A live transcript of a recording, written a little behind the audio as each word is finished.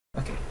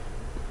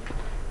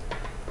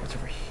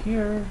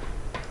here.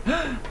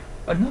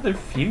 Another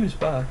fuse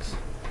box.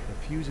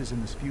 The fuses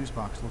in this fuse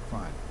box look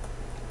fine.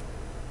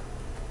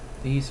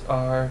 These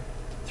are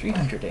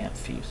 300 amp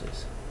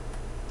fuses.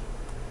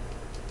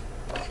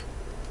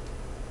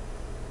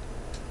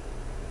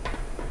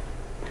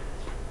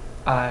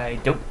 I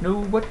don't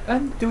know what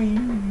I'm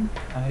doing.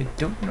 I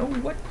don't know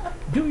what I'm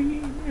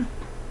doing.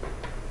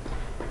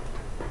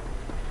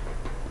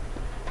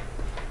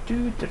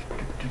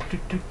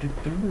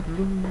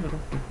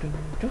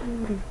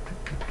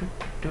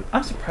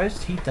 I'm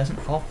surprised he doesn't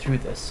fall through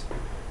this,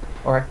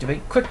 or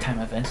activate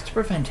QuickTime events to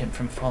prevent him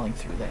from falling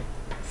through that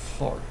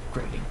floor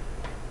grating.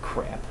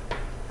 Crap.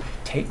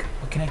 Take?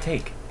 What can I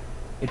take?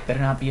 It better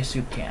not be a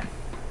soup can.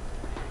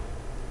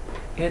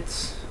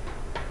 It's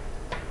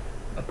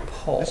a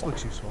pole. This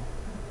looks useful.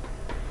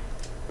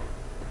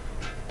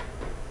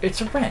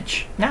 It's a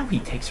wrench. Now he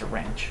takes a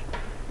wrench.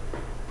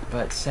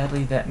 But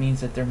sadly that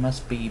means that there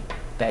must be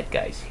bad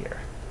guys here.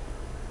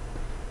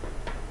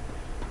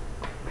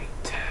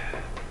 Great.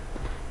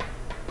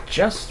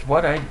 Just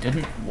what I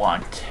didn't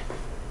want.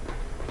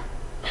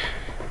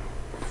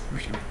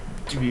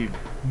 So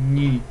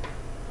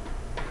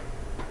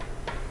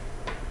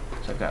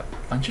I've got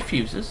a bunch of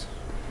fuses.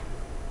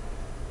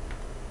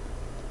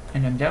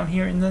 And I'm down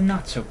here in the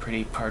not so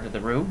pretty part of the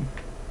room.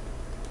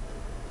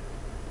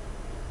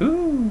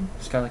 Ooh,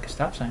 it's got like a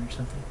stop sign or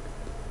something.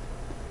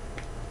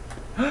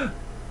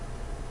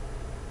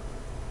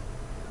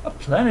 A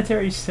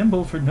planetary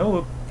symbol for no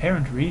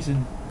apparent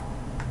reason.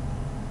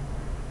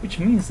 Which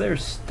means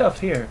there's stuff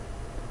here.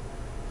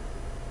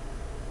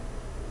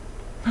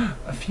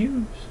 A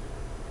fuse.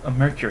 A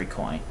mercury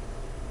coin.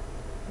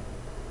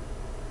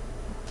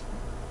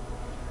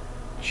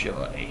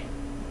 Joy.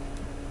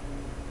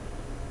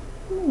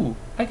 Ooh,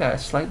 I got a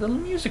slight little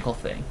musical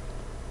thing.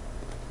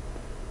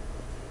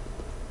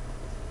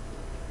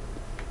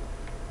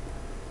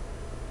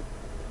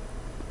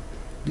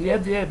 Blah,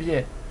 blah,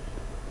 blah.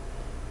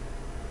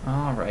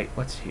 Alright,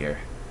 what's here?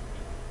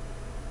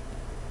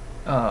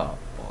 Oh,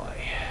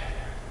 boy.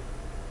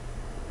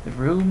 The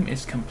room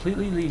is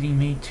completely leading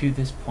me to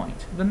this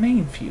point. The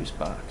main fuse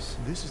box.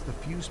 This is the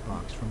fuse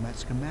box from that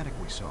schematic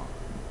we saw.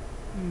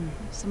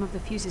 Some of the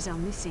fuses are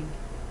missing.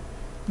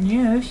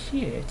 Yeah,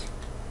 shit.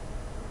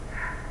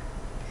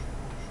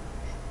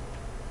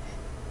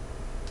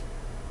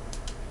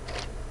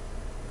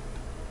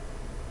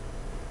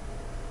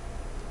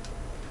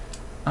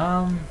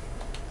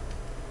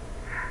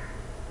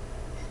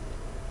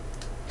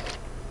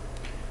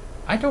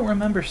 I don't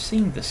remember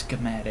seeing the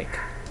schematic.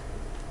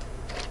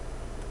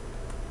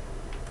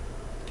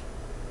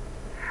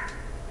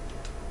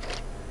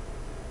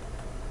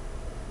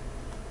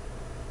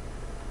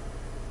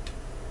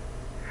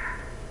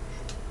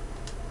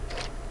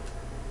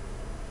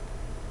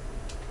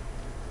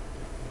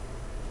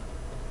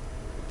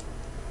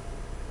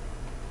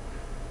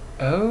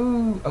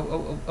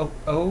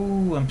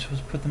 Oh, I'm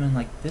supposed to put them in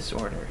like this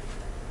order.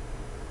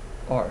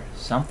 Or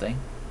something.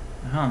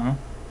 I don't know.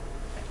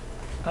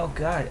 Oh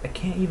god, I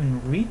can't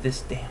even read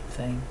this damn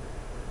thing.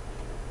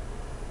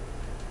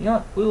 You know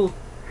what, we'll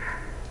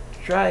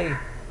try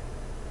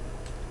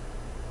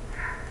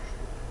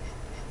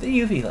the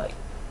UV light.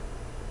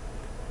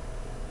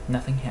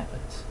 Nothing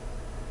happens.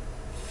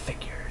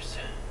 Figures.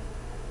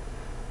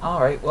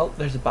 Alright, well,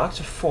 there's a box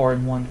of 4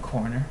 in one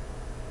corner.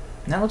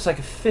 And that looks like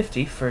a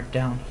 50 for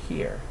down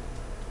here.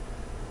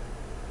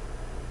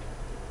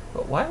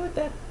 But why would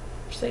that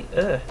say,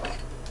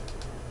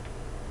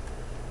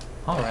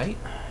 Alright.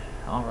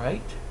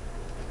 Alright.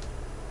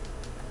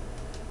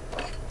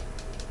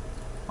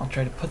 I'll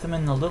try to put them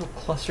in the little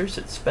clusters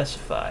it's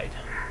specified.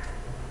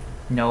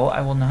 No,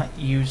 I will not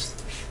use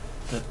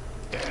the...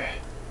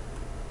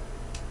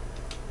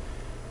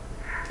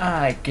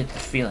 I get the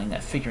feeling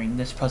that figuring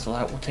this puzzle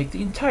out will take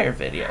the entire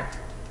video.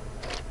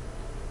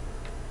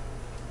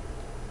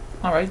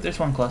 Alright, there's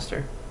one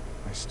cluster.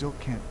 I still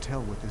can't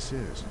tell what this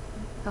is.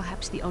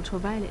 Perhaps the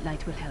ultraviolet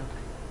light will help.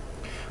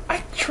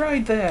 I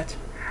tried that!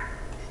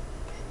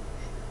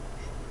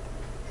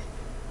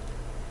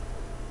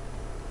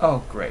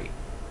 Oh, great.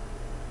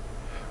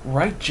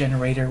 Right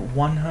generator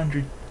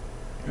 100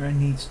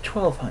 needs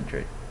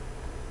 1200.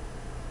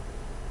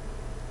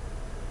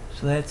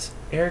 So that's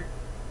air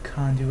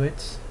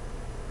conduits.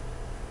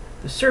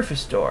 The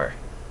surface door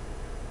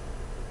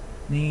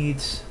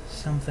needs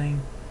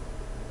something.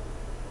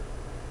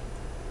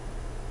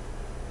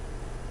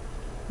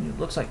 It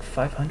looks like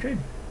 500.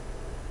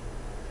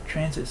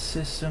 Transit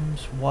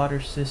systems,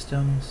 water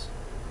systems,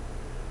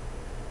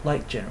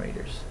 light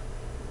generators.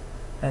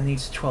 That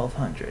needs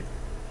 1200.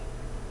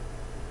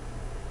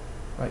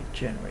 Right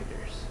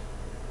generators.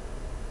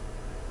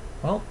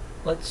 Well,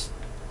 let's...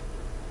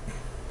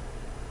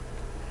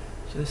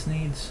 So this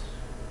needs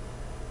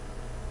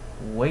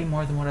way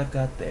more than what I've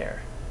got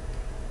there.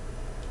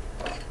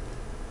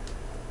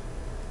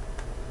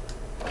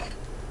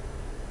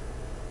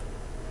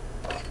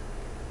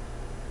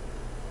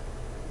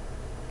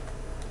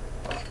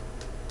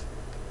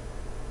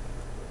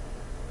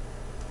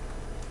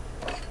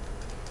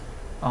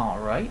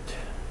 Alright.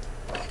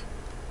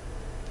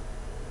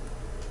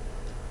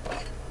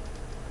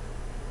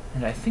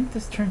 And I think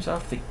this turns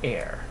off the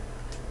air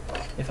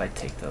if I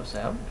take those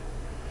out,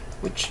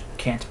 which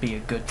can't be a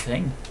good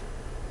thing,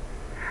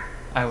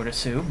 I would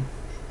assume.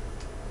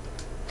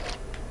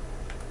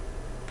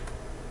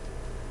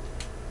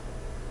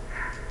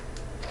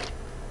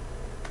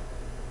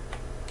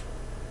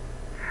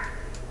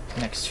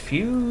 Next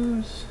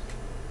fuse.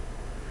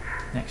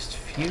 Next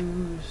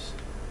fuse.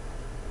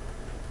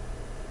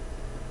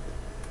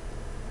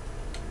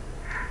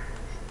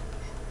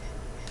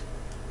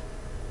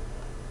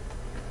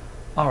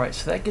 Alright,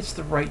 so that gets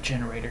the right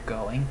generator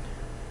going.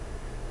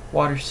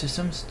 Water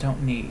systems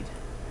don't need.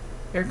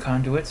 Air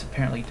conduits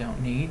apparently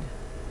don't need.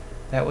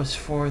 That was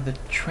for the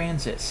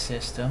transit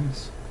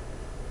systems.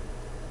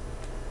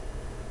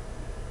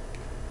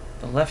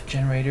 The left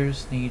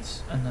generators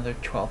needs another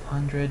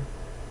 1200.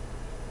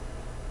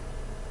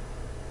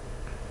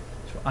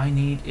 So what I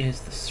need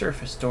is the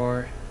surface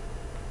door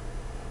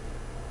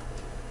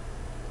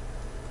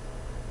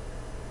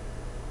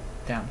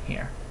down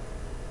here,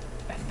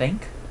 I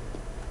think.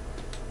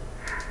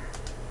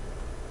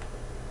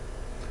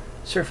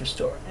 Surface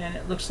door, and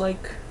it looks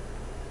like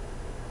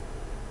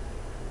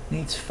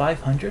needs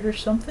 500 or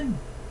something.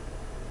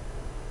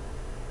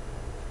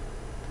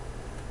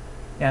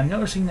 Yeah, I'm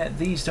noticing that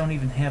these don't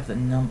even have the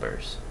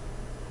numbers.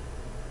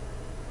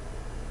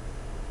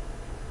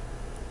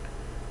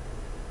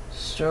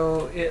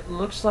 So it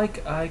looks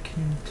like I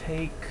can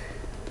take...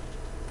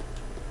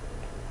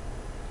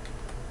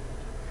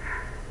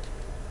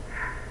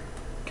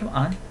 Come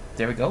on,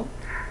 there we go.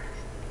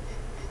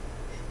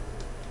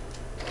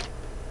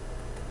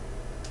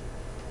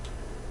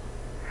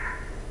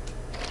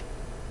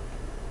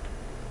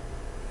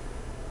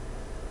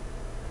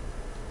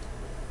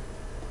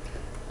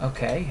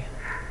 Okay.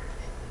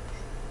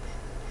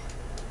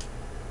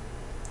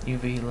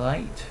 UV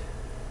light.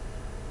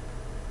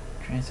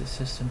 Transit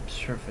system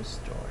surface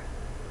door.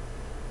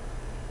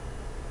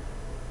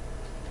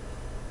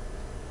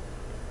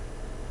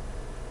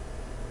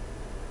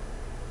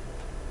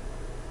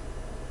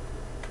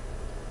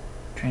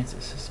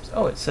 Transit systems.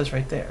 Oh, it says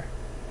right there.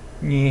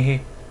 Yeah.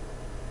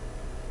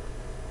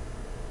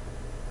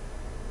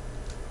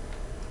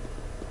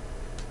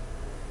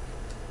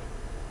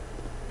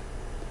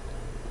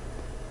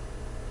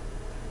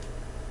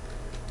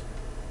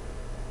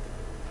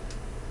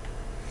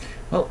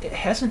 Well, it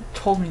hasn't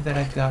told me that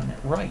I've gotten it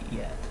right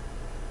yet,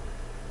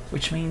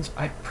 which means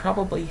I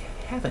probably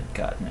haven't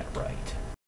gotten it right.